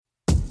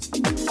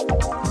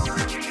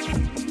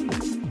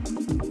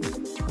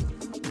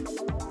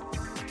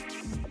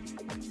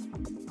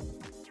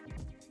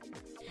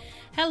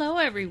Hello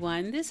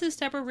everyone, this is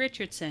Deborah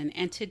Richardson,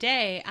 and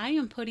today I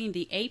am putting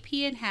the AP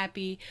in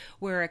Happy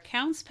where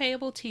accounts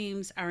payable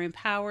teams are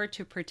empowered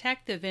to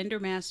protect the vendor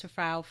master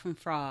file from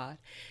fraud.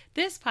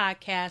 This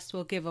podcast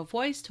will give a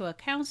voice to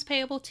accounts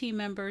payable team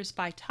members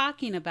by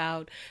talking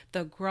about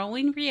the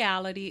growing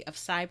reality of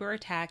cyber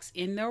attacks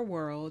in their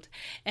world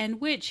and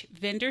which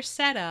vendor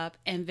setup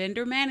and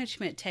vendor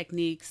management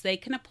techniques they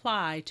can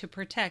apply to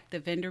protect the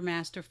vendor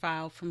master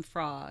file from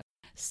fraud.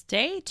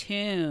 Stay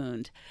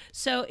tuned.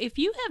 So if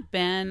you have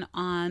been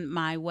on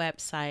my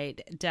website,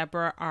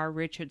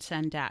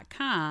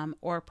 deborahrrichardson.com,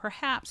 or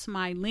perhaps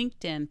my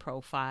LinkedIn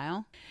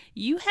profile,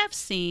 you have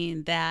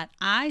seen that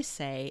I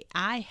say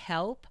I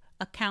help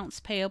accounts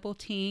payable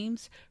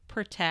teams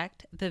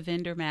protect the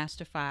vendor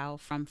master file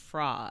from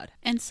fraud.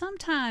 And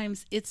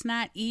sometimes it's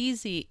not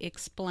easy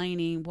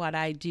explaining what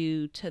I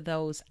do to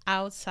those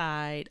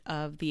outside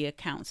of the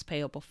accounts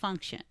payable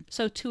function.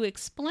 So to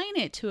explain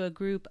it to a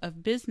group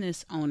of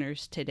business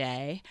owners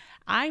today,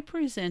 I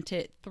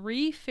presented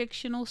 3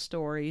 fictional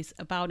stories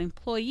about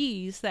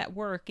employees that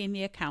work in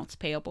the accounts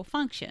payable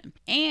function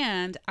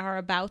and are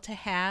about to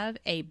have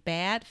a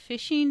bad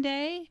phishing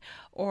day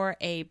or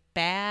a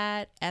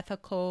bad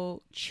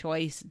ethical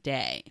choice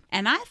day.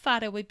 And I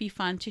thought it would be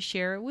fun to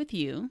share it with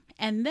you.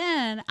 And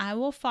then I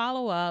will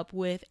follow up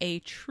with a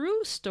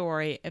true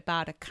story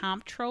about a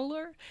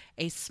comptroller,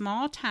 a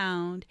small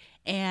town,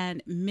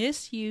 and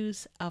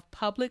misuse of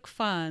public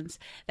funds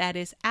that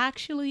is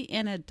actually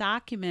in a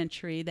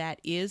documentary that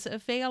is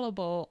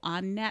available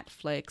on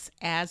Netflix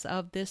as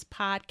of this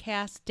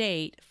podcast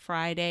date,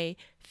 Friday,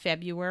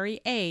 February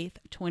 8th,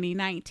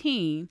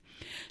 2019.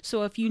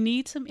 So if you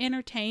need some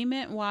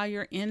entertainment while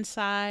you're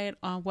inside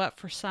on what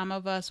for some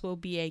of us will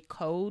be a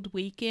cold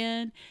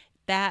weekend,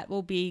 that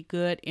will be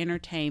good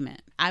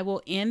entertainment. I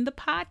will end the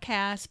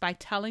podcast by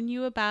telling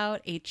you about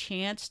a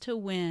chance to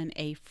win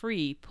a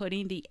free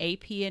Putting the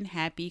AP in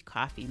Happy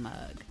coffee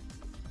mug.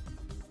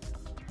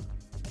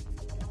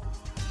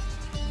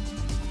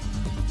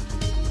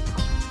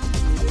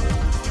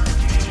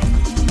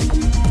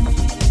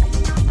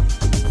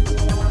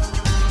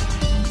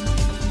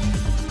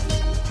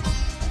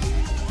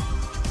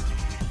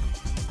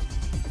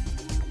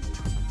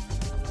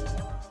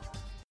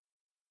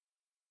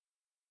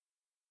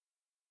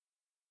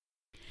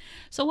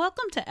 So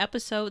welcome to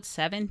episode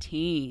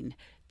 17,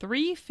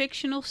 3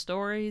 fictional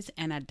stories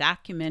and a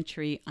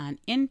documentary on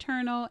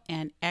internal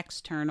and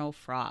external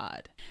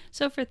fraud.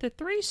 So for the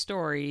 3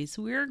 stories,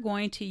 we're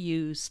going to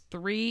use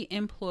 3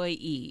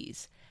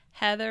 employees,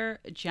 Heather,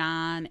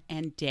 John,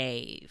 and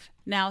Dave.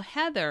 Now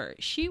Heather,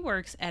 she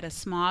works at a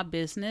small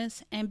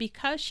business, and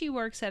because she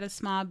works at a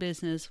small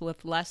business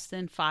with less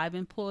than 5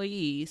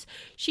 employees,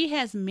 she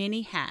has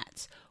many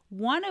hats,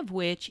 one of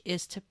which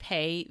is to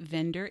pay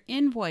vendor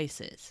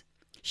invoices.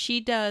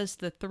 She does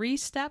the 3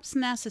 steps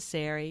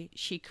necessary.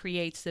 She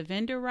creates the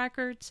vendor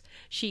records,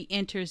 she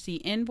enters the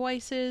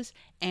invoices,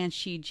 and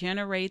she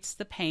generates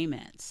the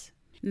payments.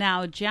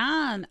 Now,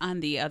 John, on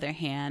the other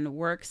hand,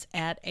 works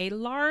at a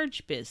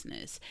large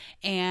business,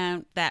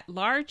 and that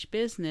large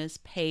business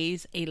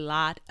pays a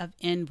lot of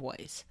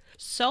invoice.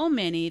 So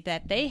many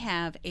that they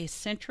have a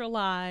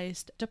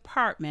centralized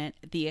department,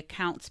 the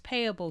accounts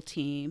payable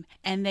team,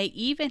 and they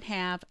even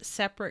have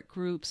separate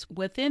groups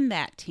within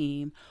that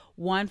team,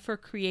 one for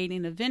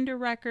creating a vendor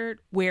record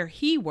where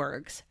he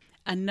works,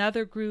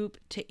 another group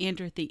to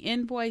enter the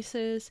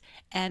invoices,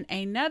 and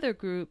another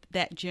group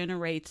that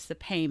generates the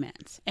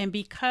payments. And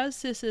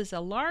because this is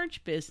a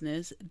large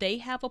business, they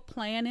have a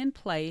plan in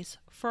place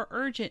for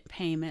urgent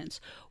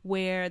payments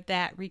where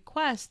that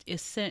request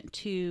is sent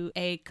to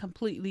a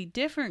completely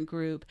different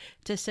group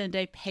to send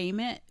a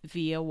payment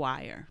via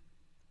wire.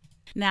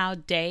 Now,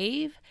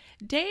 Dave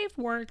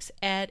works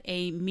at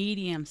a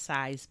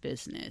medium-sized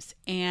business,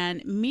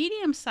 and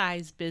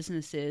medium-sized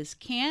businesses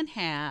can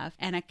have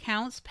an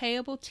accounts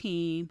payable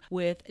team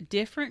with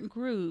different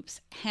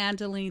groups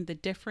handling the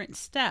different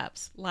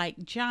steps,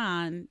 like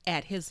John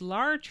at his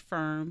large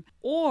firm,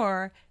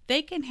 or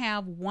they can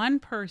have one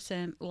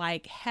person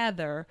like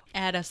Heather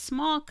at a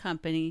small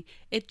company.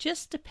 It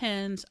just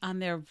depends on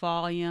their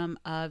volume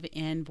of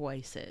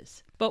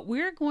invoices. But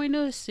we're going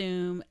to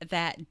assume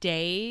that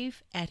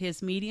Dave at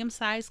his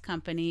medium-sized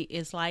company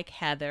is like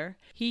Heather.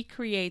 He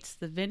creates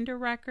the vendor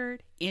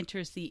record,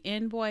 enters the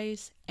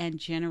invoice, and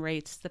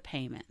generates the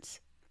payments.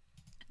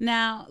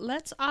 Now,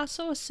 let's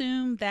also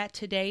assume that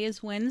today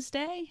is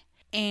Wednesday.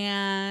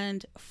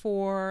 And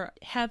for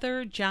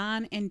Heather,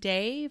 John, and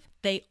Dave,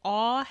 they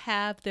all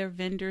have their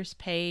vendors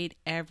paid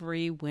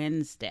every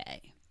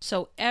Wednesday.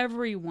 So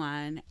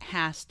everyone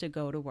has to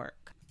go to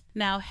work.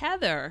 Now,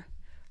 Heather,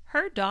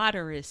 her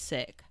daughter is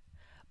sick,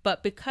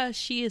 but because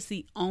she is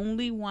the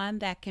only one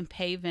that can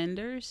pay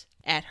vendors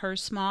at her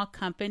small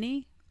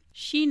company,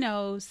 she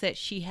knows that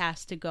she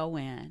has to go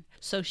in.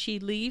 So she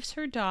leaves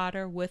her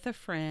daughter with a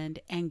friend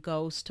and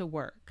goes to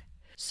work.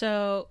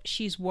 So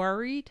she's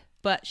worried,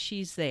 but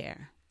she's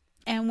there.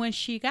 And when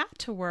she got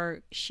to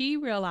work, she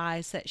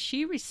realized that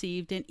she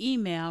received an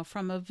email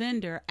from a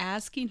vendor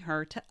asking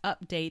her to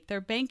update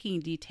their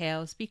banking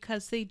details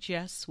because they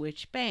just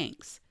switched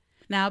banks.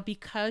 Now,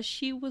 because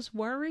she was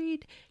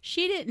worried,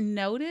 she didn't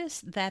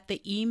notice that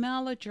the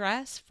email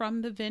address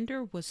from the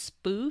vendor was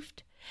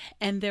spoofed,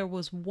 and there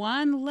was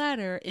one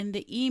letter in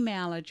the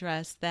email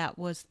address that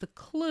was the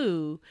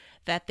clue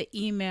that the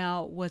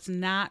email was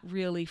not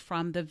really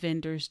from the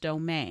vendor's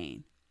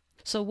domain.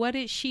 So what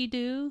did she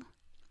do?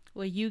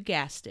 Well, you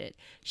guessed it.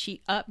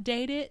 She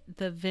updated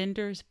the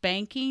vendor's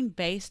banking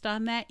based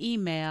on that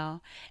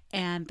email,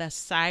 and the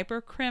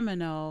cyber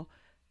criminal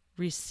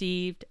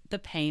received the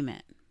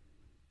payment.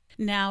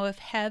 Now, if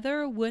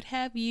Heather would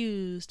have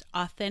used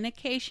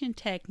authentication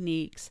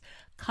techniques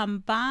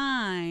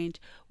combined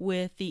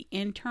with the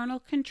internal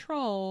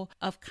control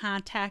of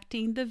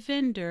contacting the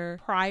vendor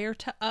prior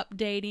to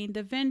updating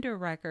the vendor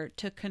record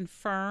to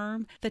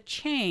confirm the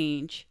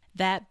change,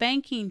 that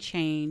banking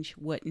change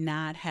would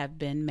not have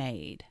been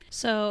made.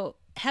 So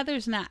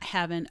Heather's not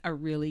having a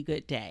really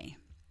good day.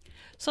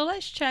 So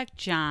let's check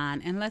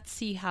John and let's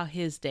see how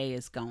his day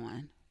is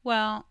going.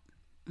 Well,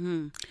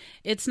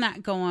 it's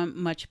not going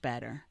much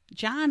better.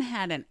 John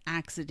had an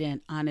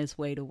accident on his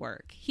way to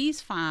work. He's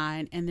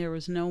fine and there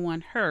was no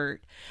one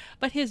hurt,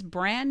 but his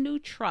brand new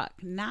truck,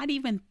 not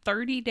even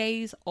 30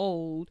 days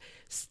old,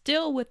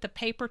 still with the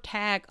paper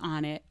tag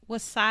on it,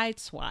 was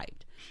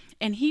sideswiped.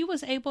 And he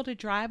was able to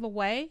drive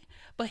away,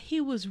 but he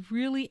was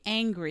really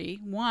angry,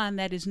 one,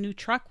 that his new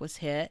truck was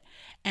hit,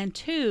 and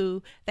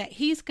two, that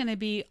he's going to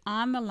be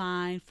on the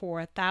line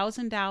for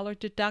 $1,000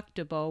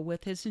 deductible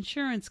with his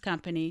insurance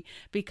company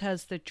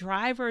because the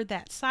driver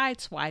that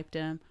sideswiped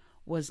him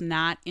was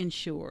not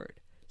insured.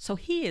 So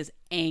he is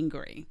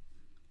angry.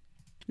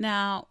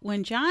 Now,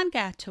 when John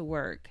got to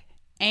work,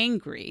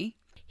 angry,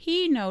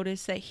 he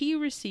noticed that he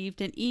received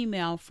an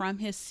email from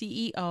his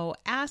CEO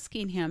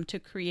asking him to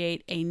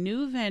create a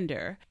new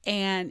vendor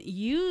and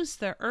use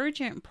the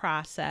urgent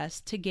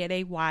process to get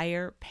a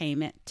wire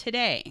payment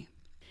today.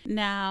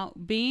 Now,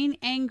 being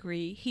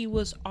angry, he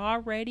was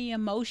already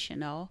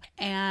emotional,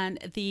 and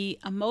the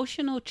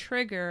emotional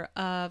trigger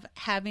of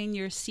having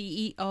your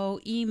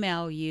CEO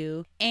email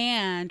you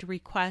and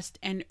request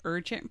an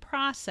urgent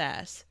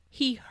process,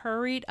 he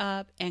hurried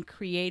up and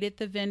created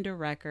the vendor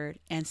record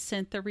and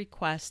sent the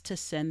request to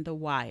send the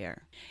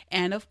wire.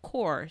 And of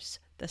course,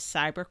 the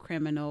cyber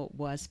criminal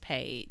was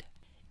paid.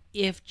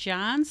 If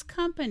John's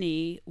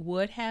company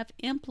would have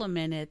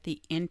implemented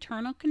the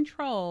internal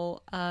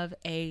control of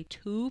a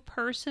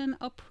two-person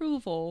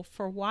approval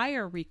for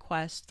wire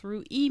requests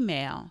through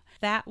email,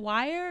 that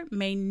wire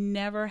may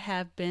never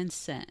have been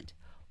sent.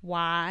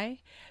 Why?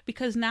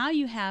 Because now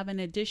you have an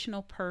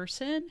additional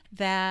person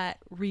that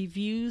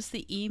reviews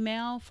the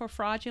email for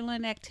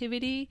fraudulent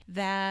activity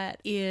that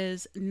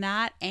is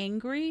not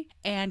angry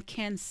and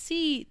can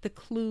see the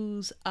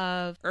clues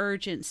of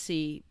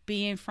urgency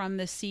being from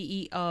the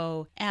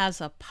CEO as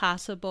a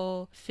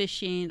possible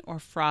phishing or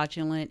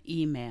fraudulent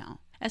email.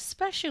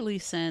 Especially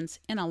since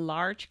in a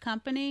large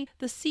company,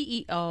 the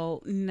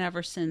CEO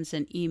never sends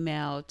an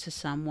email to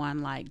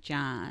someone like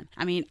John.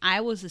 I mean,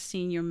 I was a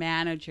senior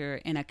manager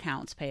in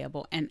accounts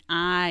payable, and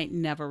I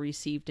never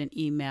received an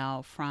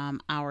email from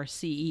our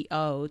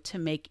CEO to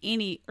make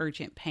any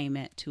urgent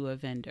payment to a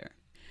vendor.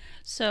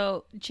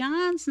 So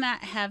John's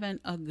not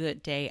having a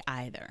good day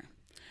either.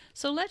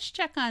 So let's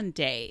check on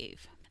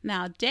Dave.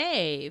 Now,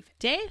 Dave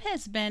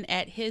has been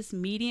at his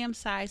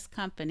medium-sized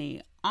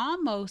company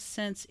almost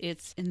since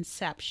its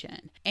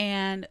inception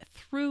and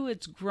through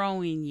its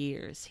growing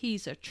years.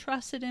 He's a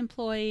trusted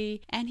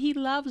employee and he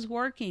loves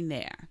working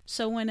there.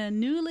 So when a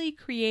newly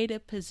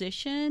created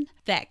position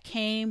that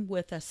came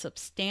with a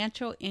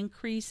substantial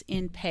increase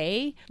in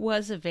pay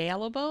was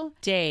available,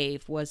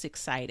 Dave was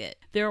excited.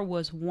 There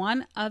was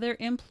one other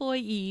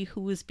employee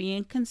who was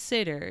being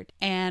considered,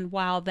 and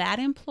while that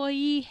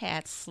employee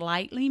had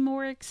slightly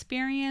more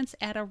experience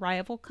at a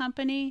rival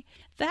company,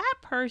 that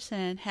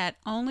person had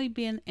only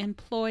been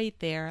employed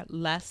there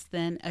less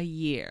than a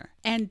year.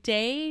 And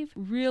Dave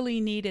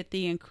really needed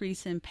the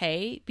increase in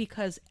pay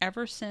because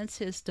ever since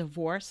his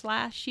divorce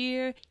last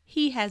year,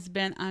 he has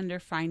been under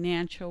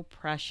financial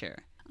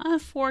pressure.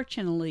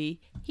 Unfortunately,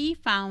 he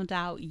found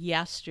out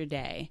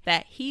yesterday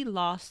that he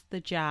lost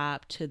the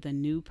job to the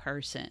new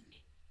person.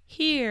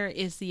 Here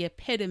is the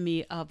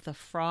epitome of the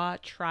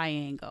fraud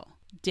triangle.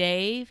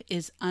 Dave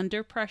is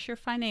under pressure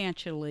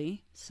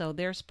financially, so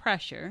there's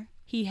pressure.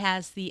 He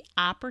has the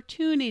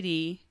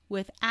opportunity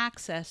with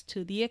access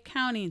to the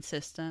accounting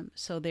system,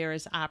 so there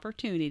is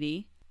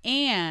opportunity.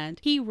 And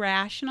he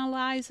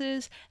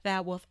rationalizes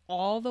that with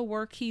all the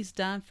work he's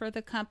done for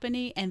the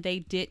company and they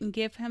didn't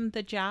give him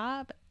the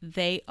job,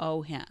 they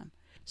owe him.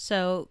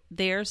 So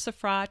there's the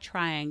fraud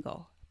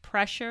triangle: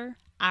 pressure,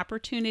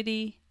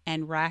 opportunity,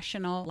 and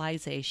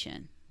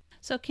rationalization.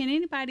 So can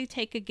anybody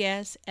take a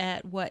guess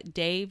at what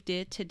Dave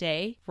did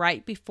today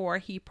right before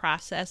he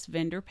processed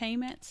vendor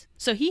payments?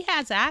 So he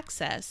has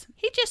access.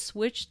 He just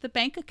switched the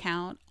bank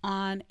account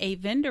on a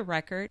vendor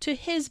record to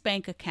his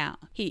bank account.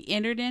 He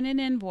entered in an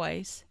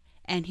invoice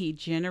and he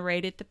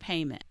generated the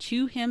payment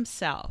to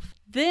himself.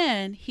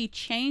 Then he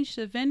changed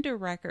the vendor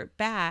record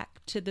back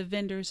to the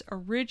vendor's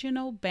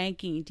original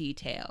banking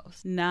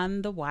details,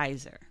 none the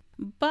wiser.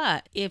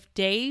 But if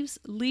Dave's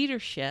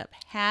leadership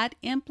had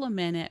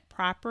implemented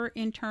proper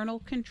internal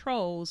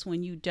controls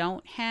when you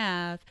don't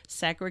have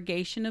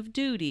segregation of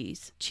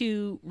duties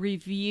to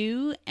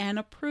review and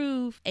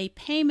approve a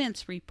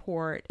payments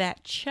report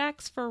that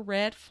checks for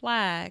red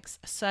flags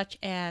such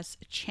as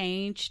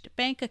changed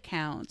bank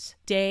accounts,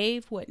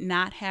 Dave would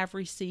not have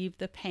received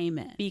the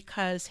payment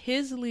because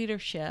his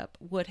leadership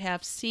would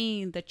have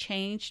seen the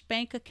changed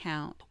bank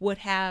account, would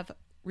have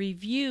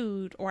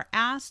reviewed or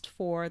asked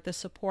for the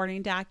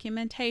supporting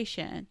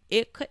documentation.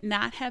 It could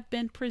not have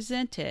been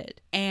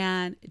presented,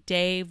 and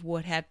Dave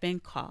would have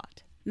been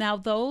caught. Now,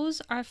 those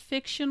are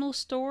fictional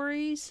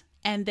stories,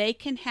 and they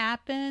can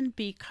happen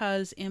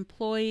because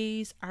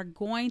employees are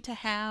going to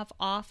have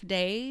off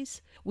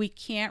days. We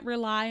can't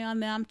rely on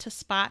them to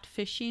spot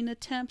phishing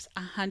attempts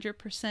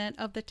 100%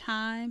 of the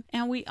time.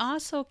 And we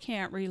also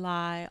can't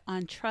rely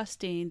on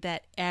trusting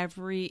that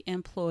every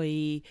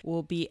employee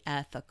will be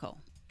ethical.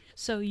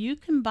 So you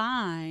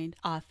combine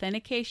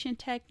authentication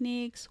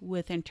techniques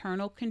with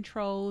internal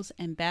controls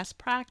and best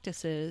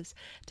practices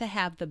to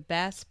have the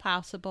best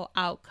possible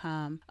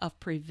outcome of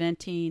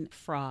preventing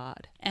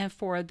fraud. And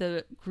for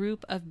the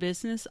group of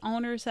business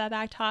owners that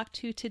I talked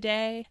to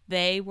today,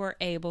 they were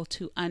able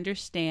to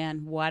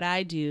understand what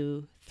I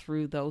do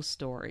through those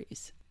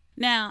stories.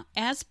 Now,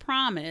 as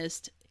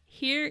promised,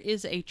 here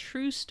is a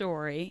true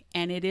story,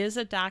 and it is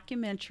a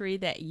documentary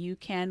that you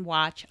can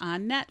watch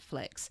on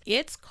Netflix.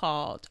 It's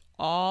called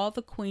All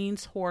the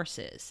Queen's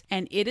Horses,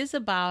 and it is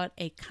about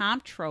a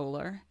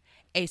comptroller,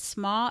 a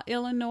small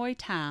Illinois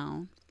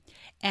town,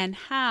 and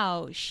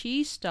how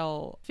she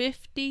stole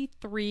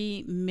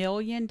 $53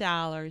 million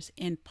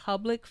in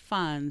public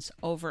funds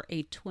over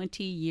a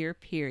 20-year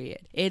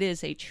period. It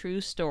is a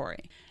true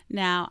story.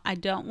 Now, I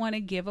don't want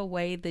to give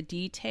away the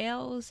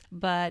details,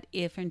 but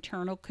if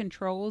internal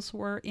controls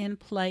were in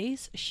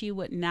place, she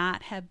would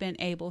not have been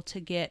able to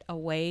get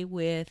away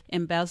with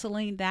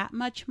embezzling that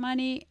much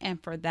money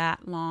and for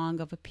that long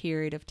of a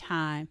period of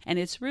time. And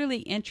it's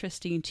really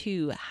interesting,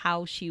 too,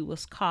 how she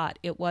was caught.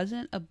 It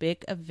wasn't a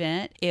big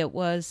event. It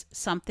was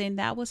something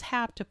that was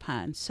hacked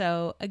upon.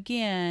 So,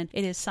 again,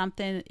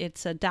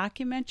 it's a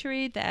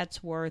documentary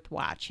that's worth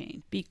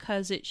watching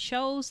because it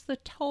shows the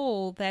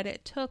toll that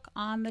it took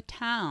on the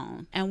town.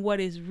 And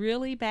what is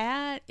really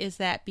bad is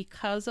that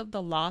because of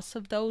the loss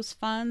of those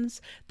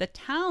funds, the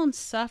town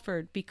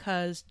suffered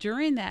because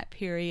during that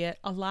period,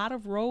 a lot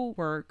of road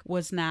work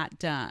was not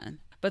done.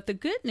 But the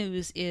good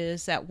news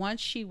is that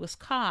once she was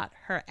caught,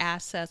 her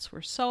assets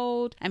were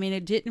sold. I mean,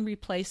 it didn't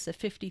replace the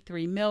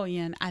 $53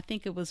 million. I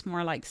think it was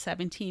more like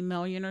 $17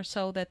 million or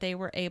so that they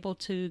were able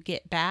to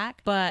get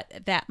back.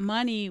 But that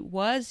money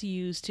was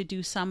used to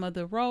do some of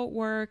the road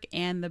work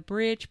and the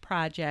bridge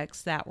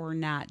projects that were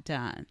not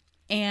done.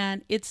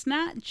 And it's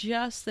not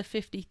just the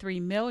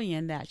 $53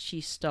 million that she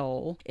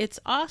stole. It's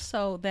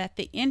also that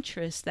the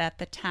interest that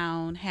the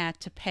town had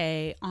to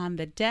pay on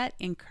the debt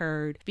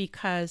incurred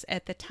because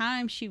at the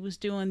time she was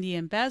doing the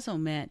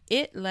embezzlement,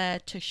 it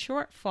led to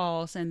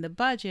shortfalls in the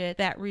budget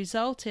that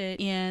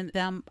resulted in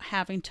them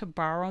having to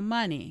borrow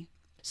money.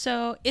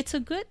 So it's a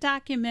good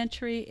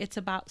documentary. It's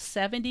about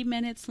 70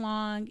 minutes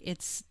long.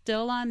 It's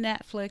still on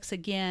Netflix,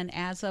 again,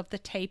 as of the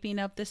taping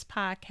of this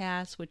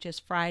podcast, which is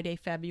Friday,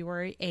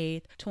 February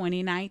 8th,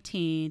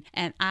 2019.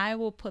 And I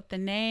will put the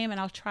name and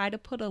I'll try to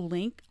put a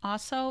link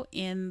also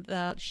in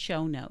the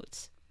show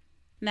notes.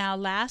 Now,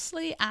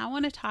 lastly, I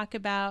want to talk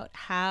about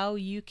how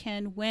you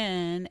can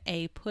win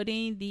a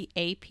Putting the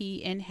AP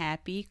in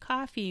Happy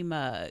coffee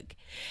mug.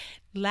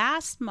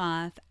 Last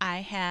month,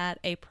 I had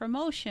a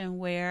promotion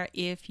where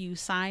if you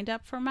signed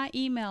up for my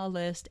email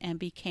list and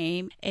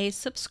became a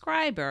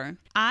subscriber,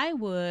 I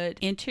would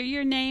enter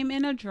your name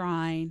in a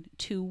drawing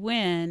to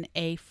win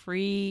a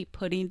free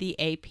Putting the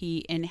AP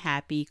in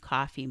Happy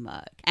coffee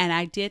mug. And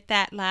I did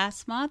that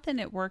last month and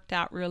it worked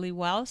out really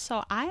well.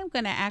 So I am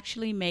going to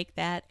actually make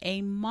that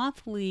a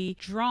monthly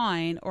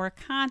drawing or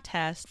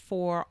contest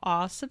for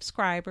all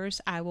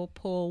subscribers. I will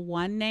pull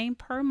one name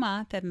per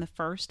month and the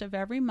first of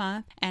every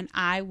month, and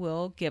I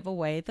will give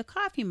away the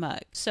coffee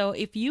mug. So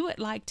if you would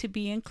like to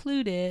be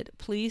included,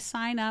 please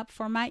sign up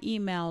for my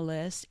email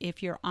list.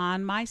 If you're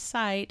on my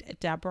site,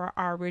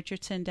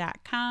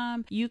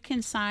 DeborahRRichardson.com, you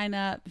can sign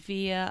up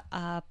via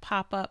a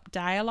pop-up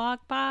dialog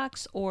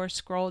box or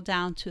scroll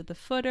down to the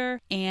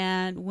footer.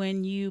 And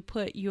when you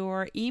put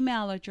your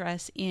email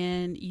address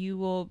in, you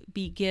will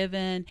be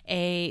given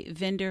a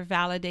vendor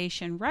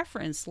validation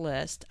reference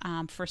list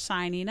for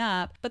signing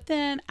up. But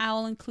then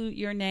I'll include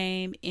your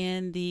name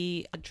in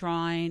the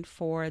drawing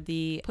for the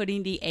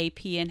Putting the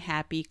AP in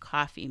Happy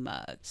coffee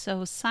mug.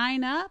 So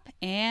sign up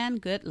and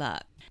good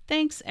luck.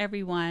 Thanks,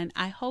 everyone.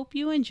 I hope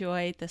you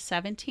enjoyed the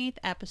 17th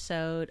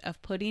episode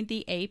of Putting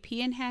the AP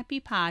in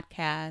Happy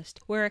podcast,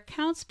 where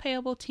accounts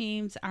payable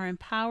teams are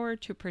empowered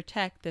to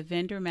protect the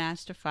vendor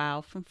master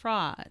file from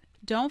fraud.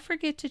 don't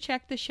forget to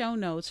check the show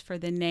notes for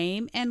the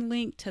name and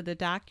link to the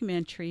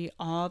documentary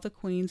All the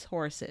Queen's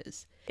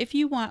Horses. If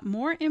you want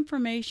more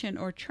information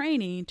or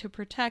training to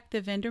protect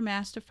the vendor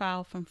master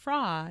file from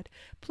fraud,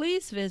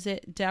 please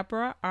visit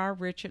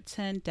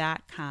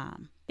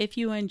deborahrrichardson.com. If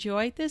you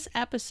enjoyed this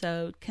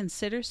episode,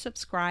 consider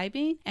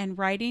subscribing and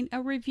writing a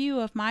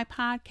review of my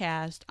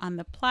podcast on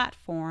the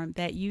platform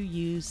that you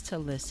use to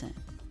listen.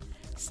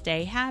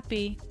 Stay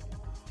happy.